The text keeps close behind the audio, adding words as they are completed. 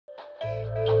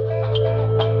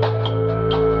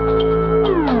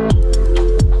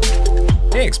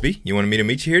SB, you wanted me to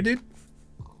meet you here, dude?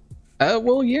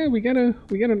 Well, yeah, we got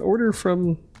an order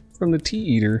from the Tea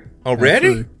Eater.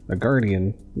 Already? A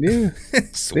Guardian. Yeah.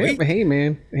 Sweet. Yeah, hey,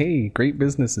 man. Hey, great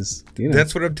businesses. You know,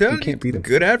 that's what I'm telling you. Can't beat them.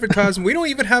 Good advertising. We don't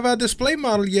even have our display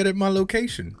model yet at my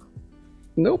location.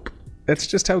 Nope. That's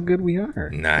just how good we are.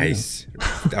 Nice.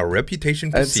 Yeah. Our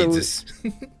reputation precedes us.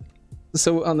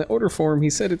 So on the order form, he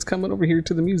said it's coming over here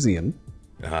to the museum.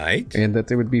 Alright. And that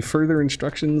there would be further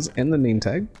instructions and the name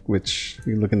tag, which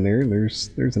you look in there and there's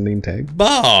a name tag.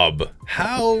 Bob!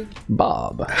 How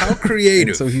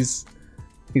creative. So he's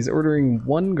ordering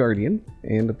one Guardian,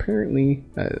 and apparently,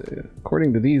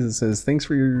 according to these, it says, "Thanks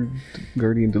for your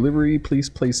Guardian delivery. Please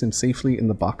place him safely in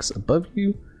the box above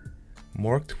you."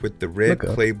 Marked with the red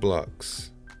clay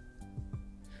blocks.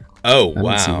 Oh,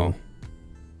 wow.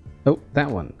 Oh,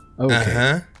 that one. Okay.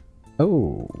 Uh-huh.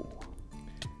 Oh.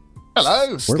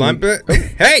 Hello. Slumber. Oh.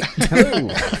 Hey! Hello.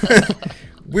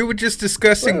 We were just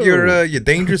discussing your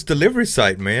dangerous delivery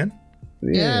site, man.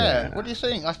 Yeah. What do you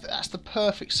think? That's the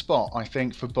perfect spot, I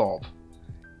think, for Bob.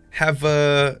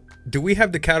 Do we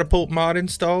have the catapult mod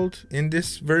installed in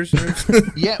this version of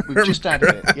Yeah, we've just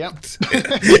added it. Yep.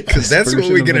 Because that's what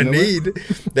we're gonna need.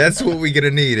 That's what we're gonna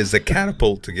need is a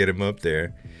catapult to get him up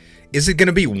there. Is it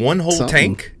gonna be one whole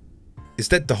tank? Is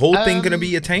that the whole thing gonna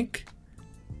be a tank?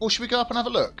 Or should we go up and have a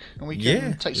look? And we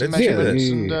can take some measurements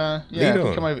and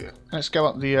come over. Let's go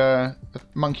up the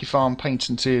Monkey Farm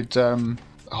patented. Oh,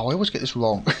 I always get this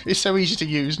wrong. It's so easy to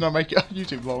use, and I make it you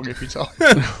do wrong every time.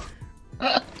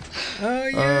 Oh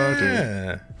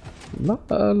yeah. La,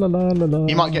 la, la, la, la.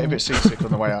 You might get a bit seasick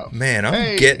on the way up. Man,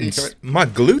 I'm getting my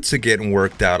glutes are getting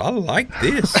worked out. I like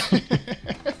this.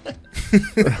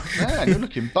 Man, you're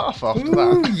looking buff after Ooh,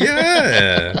 that.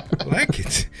 Yeah, I like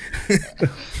it.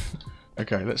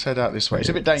 Okay, let's head out this way. It's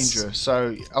a bit dangerous.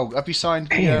 So, have you signed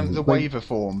the waiver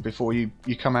form before you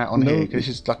come out on here? This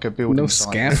is like a building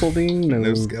site. Scaffolding,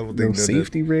 no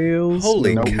safety rails.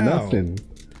 Holy cow! Nothing.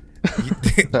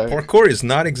 Parkour is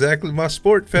not exactly my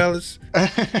sport, fellas.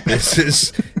 This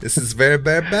is very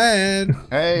bad.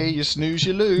 Hey, you snooze,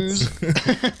 you lose.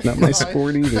 Not my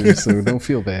sport either, so don't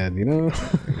feel bad, you know.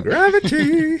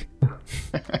 Gravity.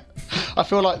 I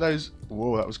feel like those.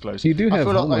 Whoa, that was close. You do have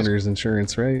homeowners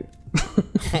insurance, right?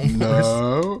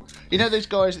 No. You know those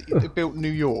guys that built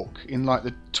New York in like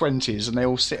the 20s, and they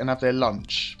all sit and have their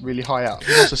lunch really high up.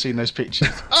 You've also seen those pictures.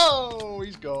 Oh,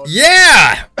 he's gone.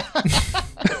 Yeah.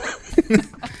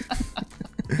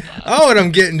 Oh, and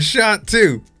I'm getting shot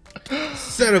too.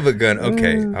 Son of a gun.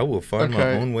 Okay, I will find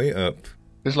my own way up.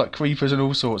 There's like creepers and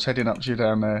all sorts heading up to you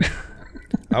down there.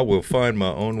 I will find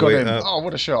my own way up. Oh,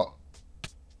 what a shot.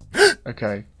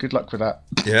 Okay, good luck with that.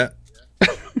 Yeah.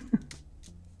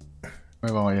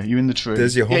 Where are you? You in the tree?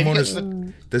 Does your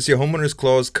homeowner's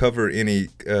clause cover any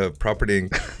property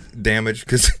damage?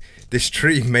 Because this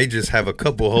tree may just have a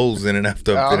couple holes in it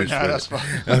after I'm finished with that's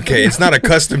fine. Okay, it's not a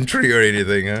custom tree or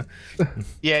anything, huh?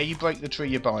 Yeah, you break the tree,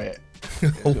 you buy it.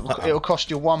 Oh, wow. It'll cost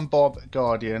you one Bob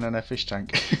Guardian and a fish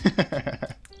tank.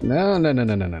 No.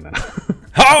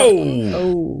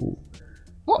 Oh!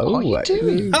 What are you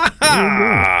doing?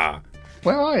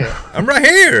 Where are you? I'm right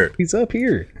here. He's up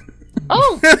here.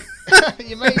 Oh!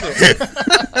 You made it.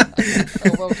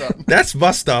 Oh, well done. That's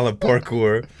my style of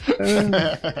parkour.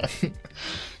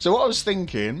 So what I was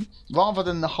thinking, rather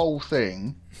than the whole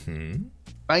thing,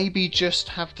 maybe just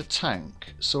have the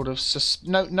tank sort of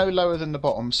no lower than the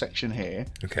bottom section here.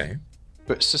 Okay.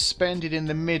 But suspended in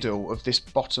the middle of this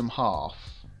bottom half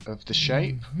of the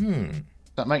shape.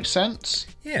 That makes sense?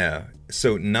 Yeah.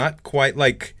 So not quite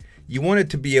like you want it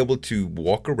to be able to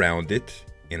walk around it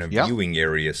in a viewing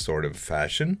area sort of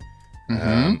fashion.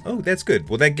 Oh, that's good.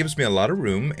 Well, that gives me a lot of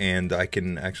room, and I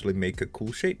can actually make a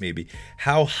cool shape maybe.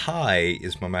 How high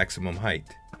is my maximum height?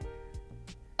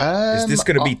 Is this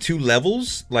going to be 2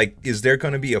 levels? Like, is there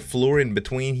going to be a floor in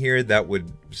between here that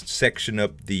would section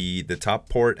up the top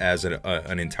part as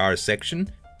an entire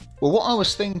section? Well, what I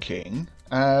was thinking,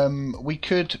 we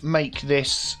could make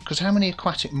this... Because how many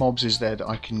aquatic mobs is there that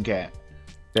I can get?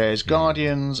 There's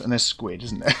guardians and there's squid,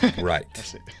 isn't there? Right.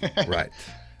 That's it. Right.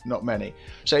 Not many.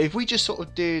 So if we just sort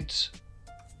of did...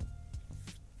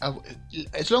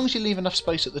 as long as you leave enough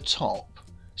space at the top,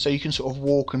 so you can sort of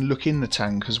walk and look in the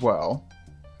tank as well.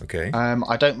 Okay.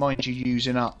 I don't mind you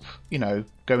using up,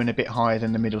 going a bit higher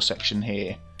than the middle section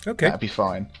here. Okay. That'd be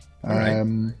fine.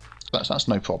 Right. That's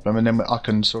no problem. And then I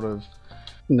can sort of...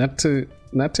 Not to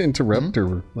interrupt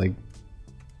or like...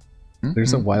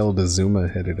 There's a wild Azuma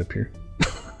headed up here.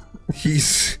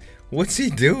 What's he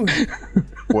doing?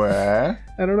 Where?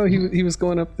 I don't know. He was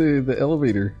going up the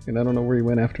elevator, and I don't know where he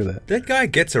went after that. That guy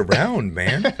gets around,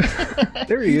 man.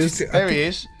 There he is. There he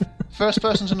is. First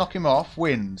person to knock him off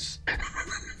wins.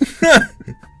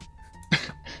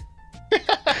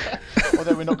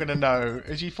 Although we're not going to know.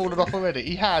 Has he fallen off already?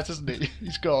 He has, hasn't he?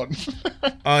 He's gone.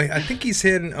 I think he's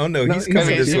heading. Oh no, he's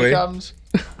coming this way. He comes.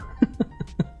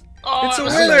 Oh, it's a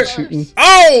winner!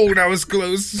 Oh, that was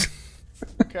close.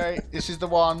 Okay, this is the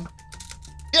one.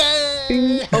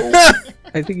 Yay! Oh,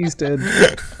 I think he's dead.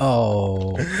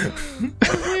 Oh. I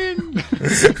win!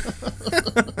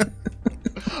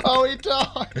 Oh, he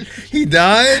died! He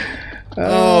died?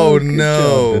 Oh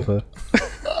no. Job,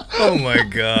 oh my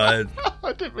god.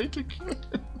 I didn't mean to kill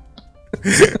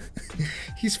him.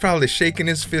 He's probably shaking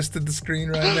his fist at the screen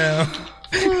right now.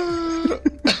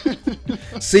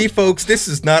 See, folks, this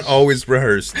is not always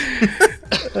rehearsed.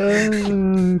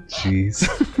 Oh, jeez.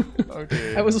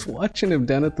 Okay. I was watching him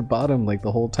down at the bottom like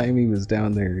the whole time he was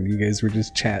down there, and you guys were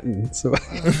just chatting. So.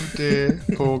 Oh dear,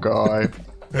 poor guy.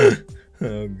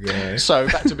 Oh god. So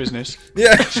back to business.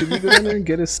 Yeah. Should we go in there and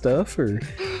get his stuff, or?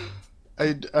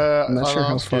 I'm not sure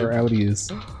how far out he is.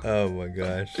 Oh my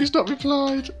gosh. He's not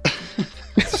replied.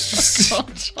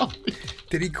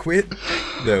 Did he quit?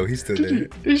 No, he's still there.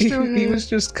 He's still here. He was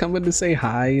just coming to say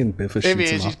hi, and Biffa shoots him. Here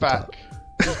he is. He's He's back.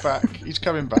 He's back. He's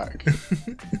coming back.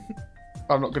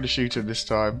 I'm not going to shoot him this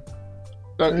time.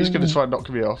 No, he's going to try and knock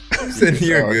me off. Then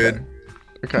you're good.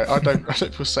 Okay, I don't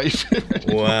feel safe here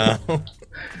anymore. Wow.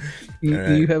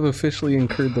 You have officially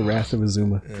incurred the wrath of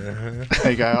Azuma.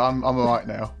 There you go. I'm alright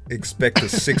now. Expect a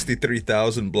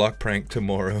 63,000 block prank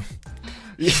tomorrow.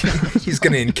 He's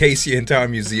going to encase the entire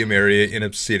museum area in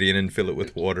obsidian and fill it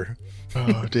with water.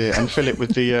 Oh dear, and fill it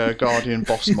with the Guardian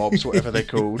boss mobs, whatever they're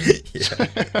called. Yeah.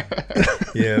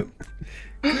 Yeah.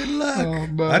 Good luck.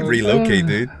 Oh, I'd relocate,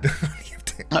 dude.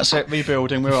 That's it,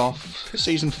 rebuilding, we're off.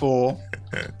 Season 4.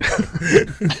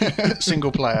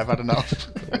 Single player, I've had enough.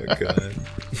 Oh my god.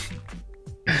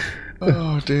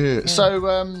 Oh dear.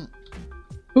 So,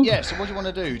 yeah, so what do you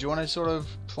want to do? Do you want to sort of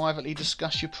privately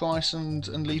discuss your price and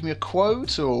leave me a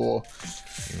quote, or...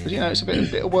 Because, you know, it's a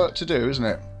bit of work to do, isn't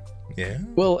it? Yeah.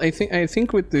 Well, I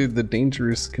think with the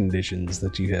dangerous conditions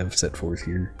that you have set forth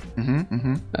here,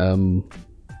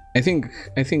 I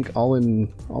think all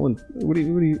in. What do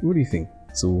you think?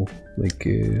 So, like,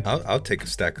 I'll take a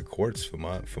stack of quartz for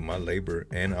my labor,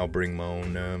 and I'll bring my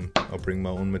own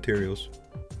materials.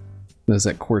 Is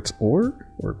that quartz ore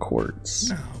or quartz?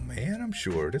 No, man, I'm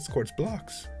sure that's quartz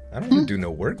blocks. I don't want to do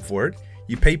no work for it.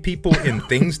 You pay people in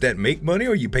things that make money,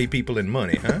 or you pay people in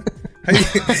money, huh?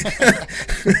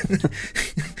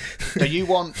 So you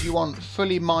want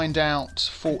fully mined out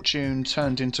fortune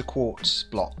turned into quartz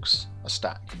blocks, a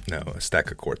stack? No, a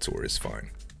stack of quartz ore is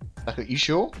fine. You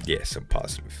sure? Yes, I'm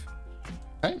positive.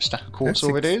 Okay, stack of quartz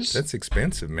ore it is. That's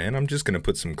expensive, man. I'm just gonna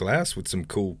put some glass with some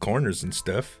cool corners and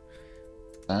stuff.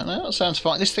 No, that sounds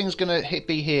fine. This thing's gonna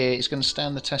be here. It's gonna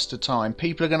stand the test of time.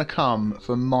 People are gonna come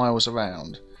from miles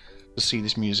around to see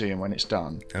this museum when it's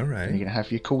done. All right. And you're gonna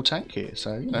have your cool tank here,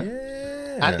 so you know.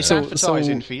 Yeah. And it's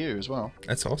advertising for you as well.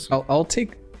 That's awesome. I'll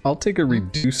take a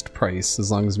reduced price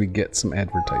as long as we get some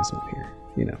advertisement here.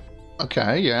 You know.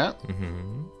 Okay. Yeah.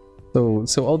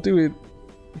 So I'll do it.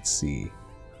 Let's see.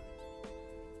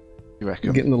 You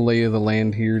reckon? Getting the lay of the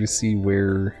land here to see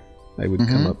where I would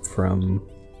come up from.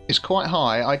 It's quite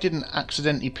high. I didn't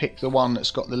accidentally pick the one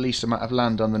that's got the least amount of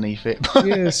land underneath it.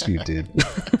 Yes, you did.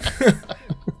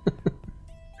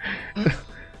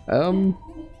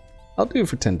 I'll do it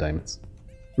for 10 diamonds.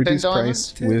 Reduced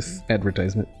price with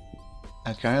advertisement.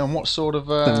 Okay, and what sort of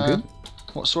Sound good?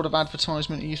 What sort of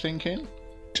advertisement are you thinking?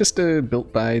 Just a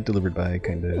built by, delivered by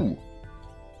kind of.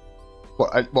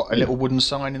 What a little wooden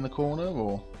sign in the corner,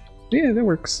 or? Yeah, that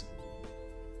works.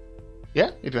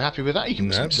 Yeah, if you're happy with that, you can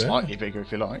make it slightly bigger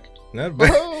if you like. Not bad.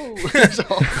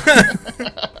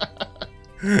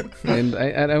 And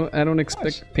I don't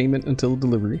expect payment until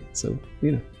delivery, so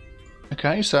you know.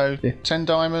 Okay, so 10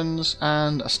 diamonds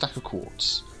and a stack of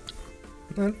quartz.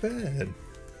 Not bad.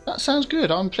 That sounds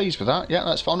good. I'm pleased with that. Yeah,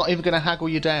 that's fine. I'm not even going to haggle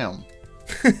you down.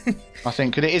 I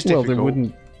think, because it is difficult. Well, there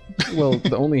wouldn't. Well,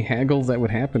 the only haggle that would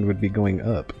happen would be going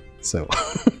up. So.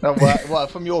 well,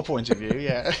 from your point of view,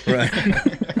 yeah. Right.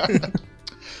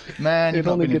 Man, you've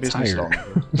not been in business long.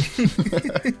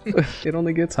 It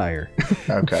only gets higher.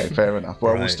 Okay, fair enough.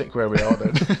 Well, we'll stick where we are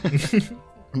then.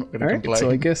 I'm not going to complain.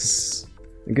 So I guess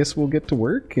we'll get to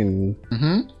work and.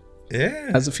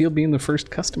 Yeah. How's it feel being the first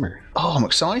customer? Oh, I'm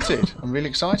excited. I'm really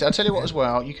excited. I'll tell you what as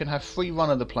well, you can have free run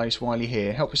of the place while you're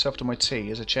here. Help yourself to my tea.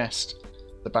 There's a chest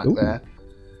at the back there.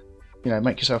 You know,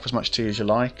 make yourself as much tea as you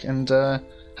like and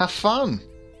have fun.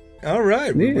 All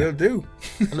right, we will do.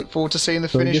 I look forward to seeing the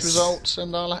finished results,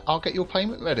 and I'll get your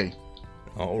payment ready.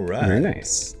 All right. Very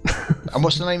nice. And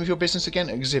what's the name of your business again?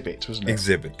 Exhibit, wasn't it?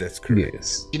 Exhibit, that's correct.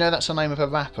 Yes. You know that's the name of a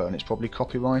rapper, and it's probably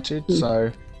copyrighted,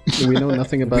 so... We know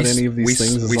nothing about any of these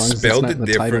things as long as it's not in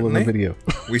the title of the video.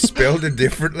 We spelled it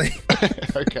differently.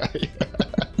 Okay.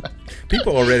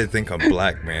 People already think I'm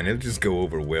black, man. It'll just go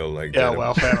over well like that. Yeah,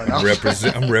 well, fair enough.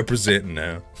 I'm representing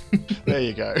now. There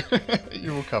you go.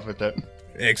 You're all covered then.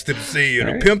 X to the C,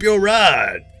 and right. Pimp your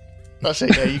ride. That's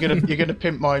it. Yeah, you're gonna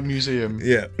pimp my museum.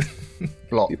 Yeah.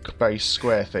 Block base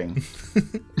square thing.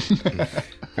 All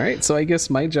right, so I guess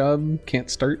my job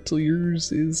can't start till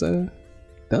yours is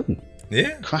done.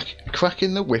 Yeah.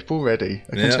 Cracking the whip already.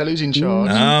 I can tell who's in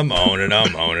charge. I'm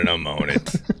on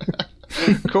it.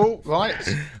 Cool, right.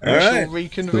 We shall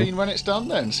reconvene when it's done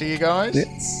then. See you guys.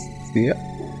 Yes. See ya.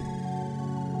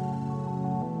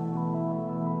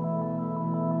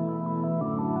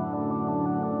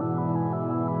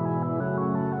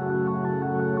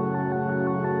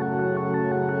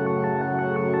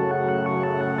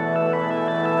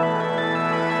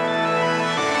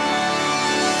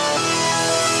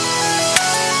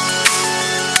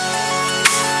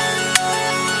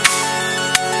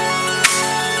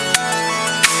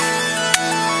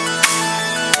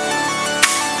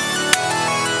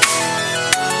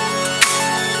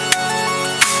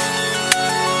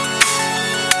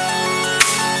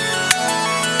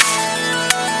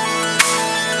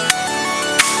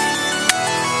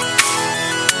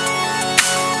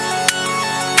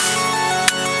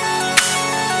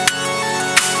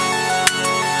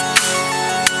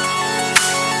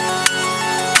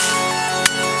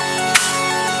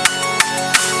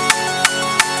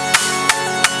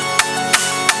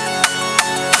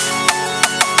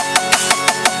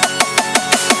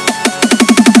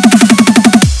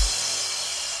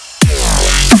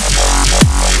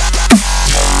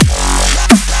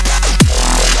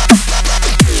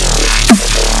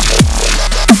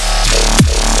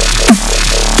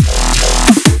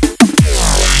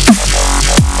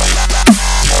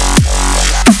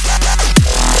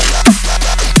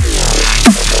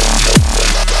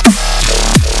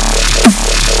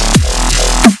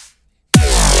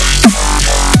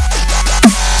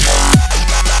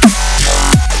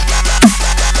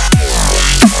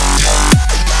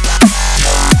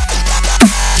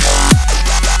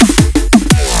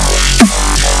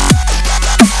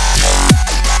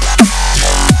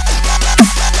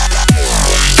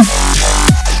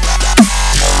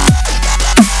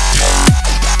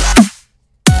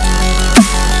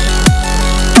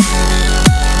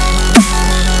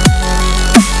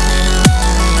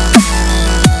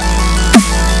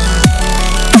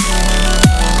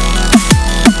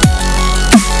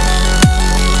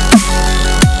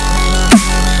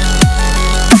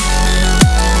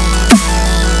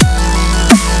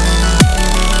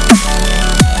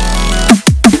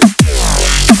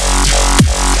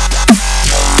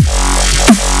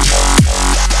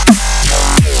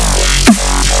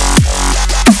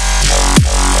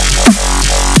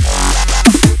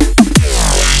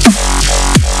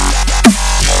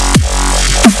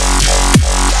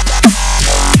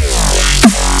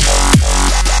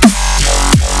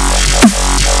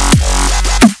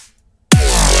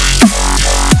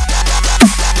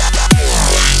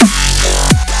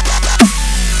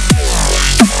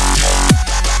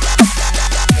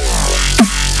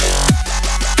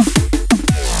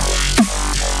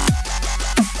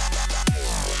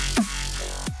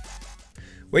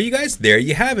 Well, you guys, there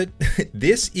you have it.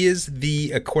 This is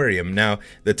the aquarium. Now,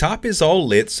 the top is all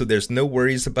lit, so there's no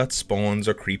worries about spawns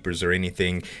or creepers or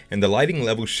anything, and the lighting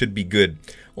level should be good.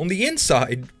 On the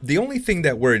inside, the only thing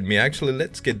that worried me, actually,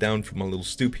 let's get down from a little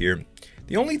stoop here.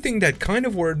 The only thing that kind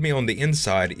of worried me on the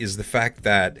inside is the fact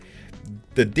that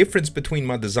the difference between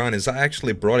my design is I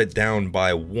actually brought it down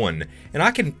by 1, and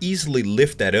I can easily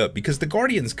lift that up because the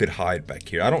guardians could hide back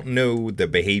here. I don't know the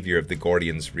behavior of the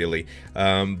guardians really,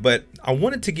 but I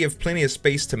wanted to give plenty of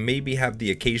space to maybe have the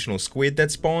occasional squid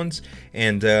that spawns,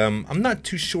 and I'm not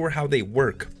too sure how they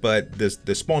work, but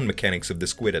the spawn mechanics of the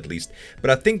squid at least. But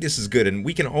I think this is good, and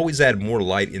we can always add more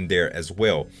light in there as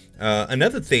well.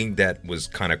 Another thing that was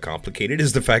kind of complicated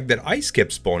is the fact that ice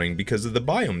kept spawning because of the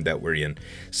biome that we're in.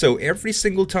 So every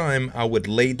single time I would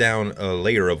lay down a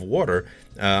layer of water,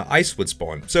 ice would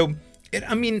spawn. So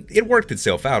I mean, it worked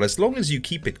itself out. As long as you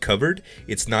keep it covered,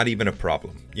 it's not even a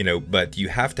problem, you know, but you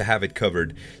have to have it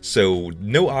covered. So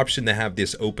no option to have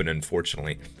this open,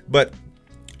 unfortunately. But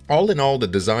all in all, the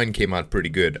design came out pretty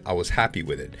good. I was happy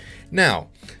with it. Now,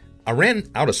 I ran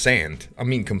out of sand. I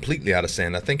mean, completely out of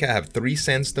sand. I think I have 3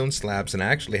 sandstone slabs, and I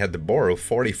actually had to borrow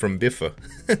 40 from Biffa,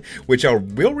 which I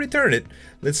will return it.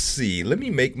 Let's see. Let me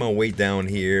make my way down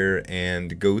here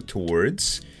and go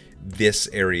towards this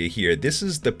area here. This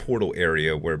is the portal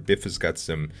area where Biffa's got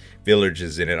some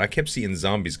villages in it. I kept seeing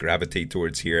zombies gravitate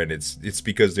towards here, and it's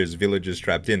because there's villagers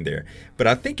trapped in there. But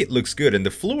I think it looks good, and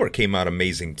the floor came out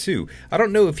amazing too. I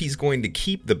don't know if he's going to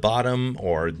keep the bottom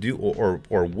or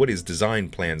what his design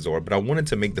plans are, but I wanted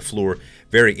to make the floor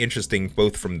very interesting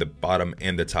both from the bottom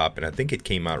and the top, and I think it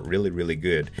came out really, really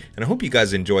good. And I hope you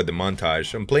guys enjoyed the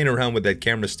montage. I'm playing around with that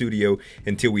camera studio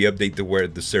until we update to where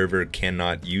the server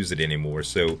cannot use it anymore.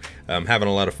 So I'm having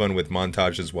a lot of fun with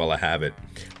montages while I have it.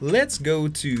 Let's go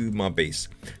to my base.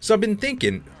 So I've been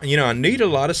thinking, you know, I need a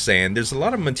lot of sand. There's a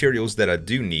lot of materials that I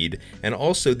do need, and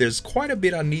also there's quite a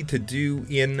bit I need to do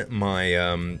in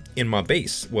my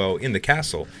base, well, in the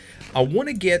castle. I want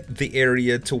to get the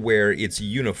area to where it's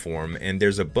uniform, and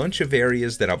there's a bunch of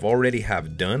areas that I've already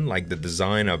have done, like the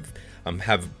design of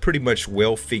have pretty much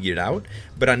well figured out,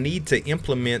 but I need to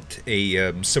implement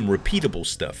some repeatable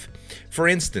stuff. For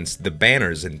instance, the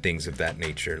banners and things of that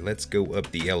nature. Let's go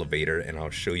up the elevator and I'll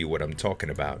show you what I'm talking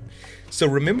about. So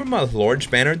remember my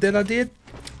large banner that I did?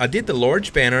 I did the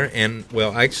large banner, and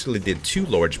well, I actually did 2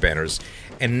 large banners,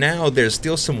 and now there's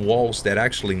still some walls that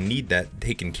actually need that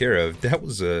taken care of. That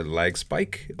was a lag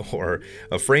spike or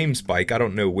a frame spike, I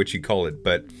don't know what you call it,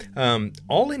 but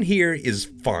all in here is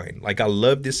fine. Like, I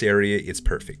love this area, it's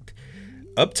perfect.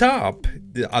 Up top,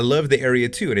 I love the area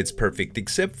too, and it's perfect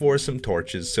except for some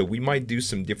torches, so we might do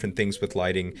some different things with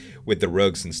lighting with the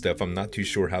rugs and stuff. I'm not too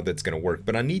sure how that's going to work,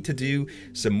 but I need to do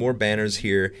some more banners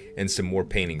here and some more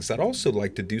paintings. I'd also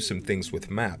like to do some things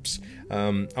with maps.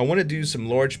 I want to do some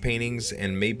large paintings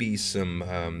and maybe some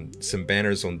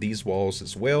banners on these walls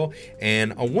as well,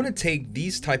 and I want to take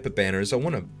these type of banners, I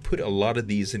want to put a lot of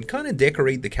these and kind of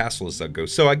decorate the castle as I go.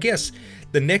 So I guess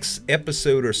the next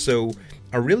episode or so,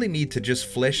 I really need to just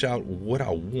flesh out what I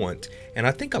want, and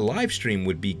I think a live stream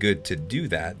would be good to do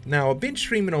that. Now, I've been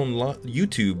streaming on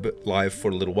YouTube live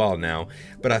for a little while now,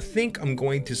 but I think I'm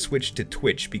going to switch to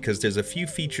Twitch because there's a few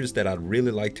features that I'd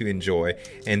really like to enjoy,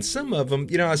 and some of them,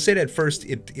 you know, I said at first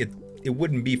it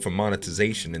wouldn't be for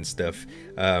monetization and stuff.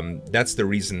 That's the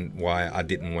reason why I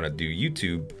didn't want to do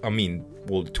YouTube. I mean,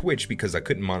 well, Twitch, because I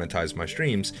couldn't monetize my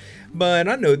streams. But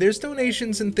I know there's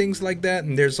donations and things like that,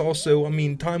 and there's also, I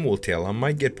mean, time will tell. I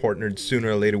might get partnered sooner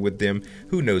or later with them.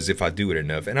 Who knows if I do it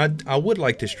enough. And I would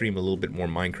like to stream a little bit more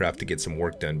Minecraft to get some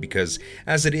work done, because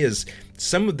as it is,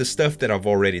 some of the stuff that I've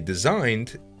already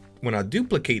designed, when I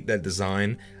duplicate that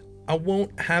design, I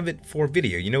won't have it for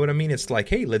video. You know what I mean? It's like,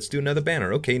 hey, let's do another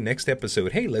banner. Okay, next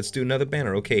episode. Hey, let's do another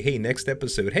banner. Okay, hey, next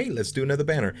episode. Hey, let's do another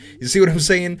banner. You see what I'm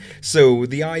saying? So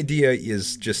the idea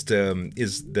is just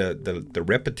is the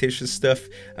repetitious stuff.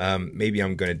 Maybe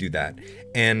I'm going to do that.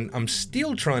 And I'm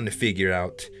still trying to figure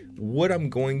out what I'm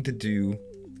going to do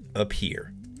up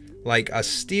here. Like, I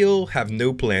still have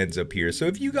no plans up here. So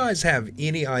if you guys have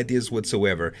any ideas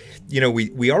whatsoever, you know,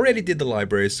 we already did the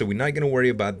library, so we're not going to worry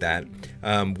about that.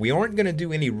 We aren't going to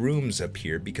do any rooms up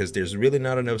here because there's really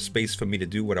not enough space for me to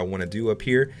do what I want to do up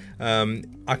here.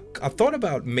 I thought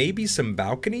about maybe some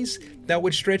balconies that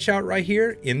would stretch out right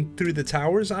here in through the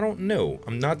towers. I don't know.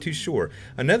 I'm not too sure.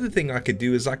 Another thing I could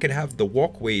do is I could have the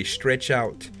walkway stretch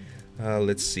out.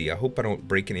 Let's see, I hope I don't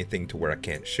break anything to where I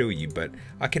can't show you, but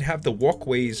I can have the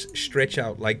walkways stretch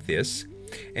out like this,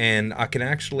 and I can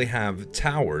actually have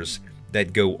towers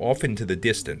that go off into the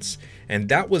distance. And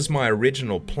that was my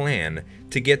original plan,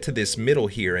 to get to this middle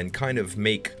here and kind of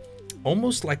make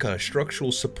almost like a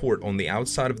structural support on the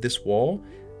outside of this wall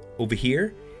over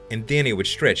here, and then it would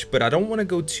stretch. But I don't want to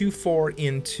go too far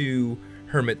into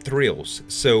Hermit Thrills,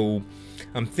 so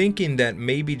I'm thinking that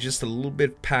maybe just a little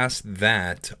bit past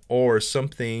that or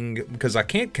something, because I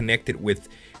can't connect it with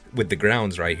the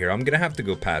grounds right here. I'm gonna have to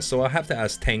go past, so I'll have to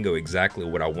ask Tango exactly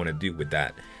what I want to do with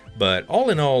that. But all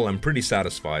in all, I'm pretty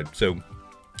satisfied. So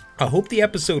I hope the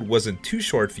episode wasn't too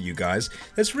short for you guys.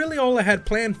 That's really all I had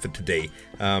planned for today,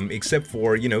 except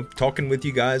for, you know, talking with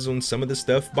you guys on some of the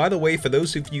stuff. By the way, for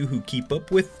those of you who keep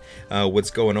up with what's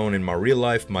going on in my real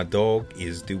life, my dog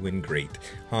is doing great.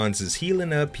 Hans is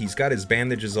healing up. He's got his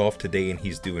bandages off today, and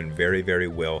he's doing very, very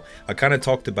well. I kind of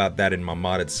talked about that in my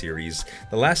modded series.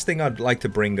 The last thing I'd like to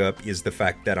bring up is the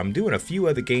fact that I'm doing a few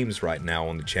other games right now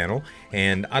on the channel,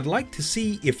 and I'd like to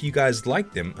see if you guys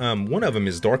like them. One of them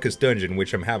is Darkest Dungeon,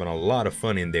 which I'm having a lot of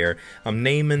fun in there. I'm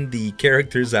naming the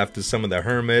characters after some of the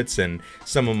hermits and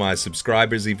some of my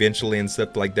subscribers eventually and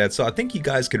stuff like that. So I think you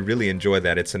guys could really enjoy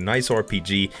that. It's a nice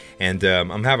RPG, and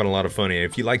I'm having a lot of fun in it.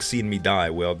 If you like seeing me die,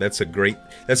 well, that's a great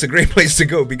place to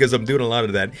go, because I'm doing a lot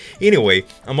of that. Anyway,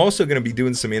 I'm also going to be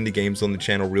doing some indie games on the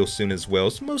channel real soon as well.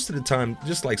 So most of the time,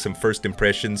 just like some first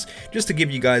impressions, just to give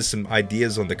you guys some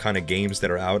ideas on the kind of games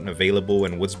that are out and available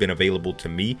and what's been available to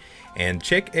me. And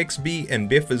check XB and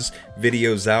Biffa's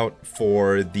videos out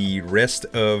for the rest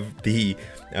of the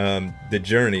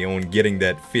journey on getting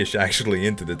that fish actually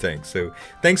into the tank. So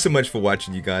thanks so much for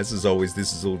watching, you guys. As always,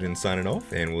 this is Zueljin signing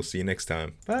off, and we'll see you next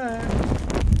time.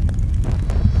 Bye!